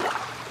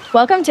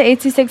Welcome to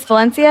 826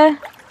 Valencia,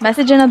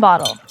 message in a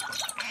bottle.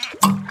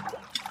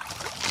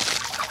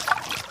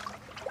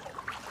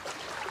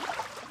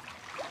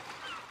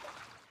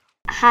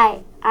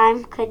 Hi,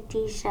 I'm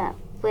Khadijah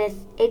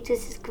with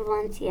 826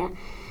 Valencia.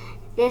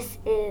 This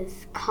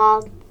is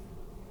called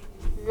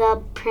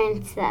The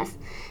Princess.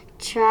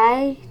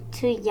 Try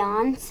to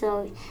yawn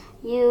so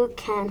you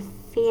can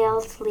feel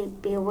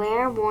sleepy.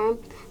 Wear warm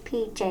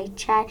PJ.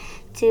 Try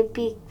to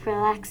be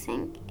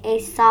relaxing. A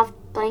soft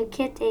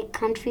blanket, a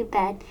comfy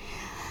bed.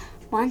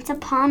 Once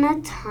upon a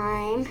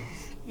time,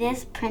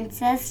 this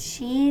princess,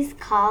 she's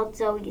called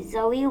Zoe.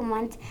 Zoe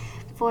went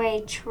for a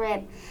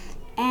trip,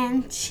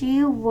 and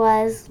she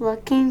was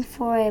looking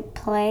for a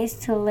place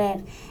to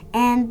live.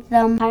 And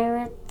the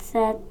pirate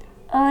said,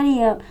 "Oh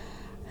dear,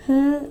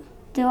 who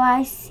do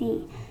I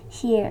see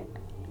here?"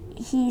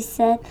 He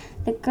said,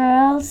 the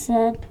girl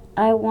said,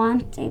 "I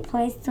want a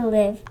place to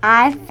live.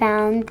 I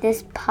found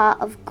this pot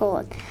of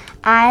gold.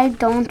 I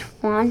don't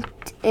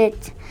want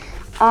it.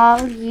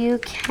 All you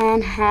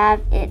can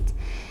have it."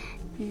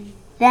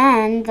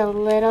 Then the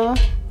little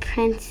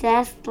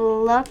princess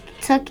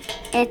took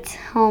it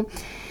home,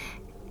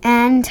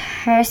 and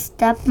her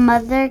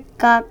stepmother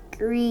got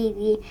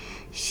greedy.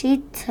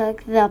 She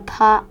took the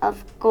pot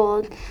of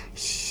gold.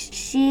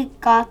 She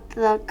got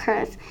the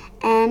curse,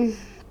 and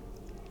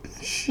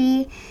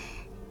she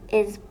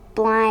is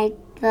blind.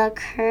 The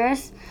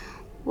curse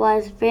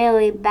was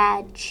really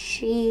bad.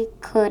 She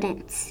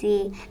couldn't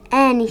see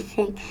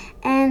anything.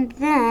 And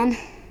then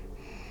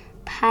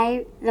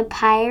the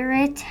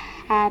pirate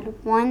had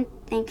one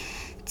thing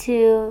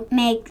to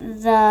make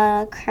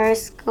the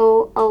curse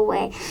go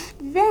away.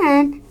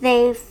 Then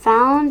they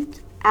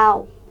found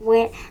out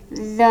where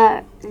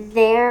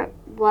there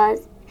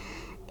was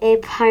a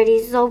party.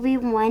 Zoe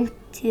went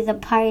to the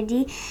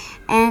party,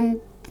 and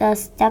the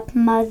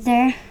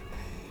stepmother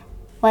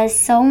was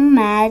so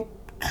mad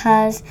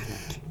because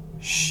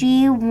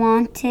she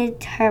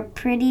wanted her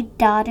pretty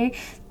daughter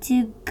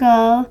to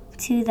go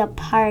to the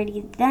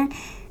party. Then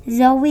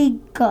Zoe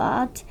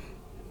got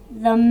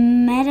the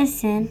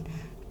medicine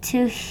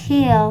to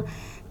heal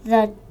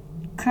the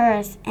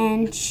curse,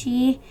 and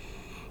she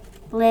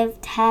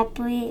lived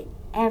happily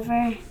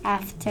ever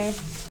after.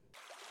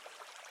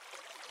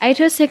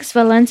 826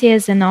 Valencia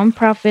is a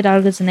non-profit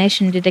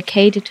organization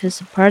dedicated to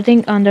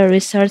supporting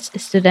under-researched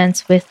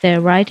students with their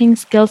writing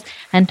skills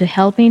and to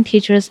helping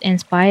teachers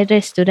inspire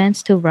their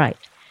students to write.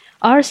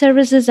 Our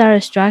services are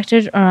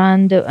structured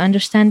around the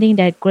understanding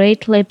that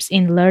great leaps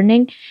in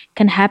learning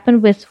can happen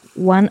with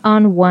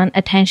one-on-one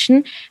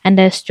attention, and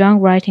that strong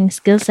writing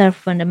skills are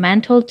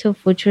fundamental to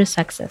future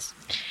success.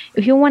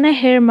 If you want to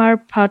hear more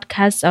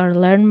podcasts or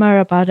learn more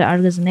about the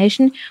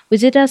organization,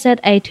 visit us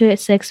at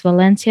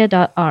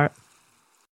 826valencia.org.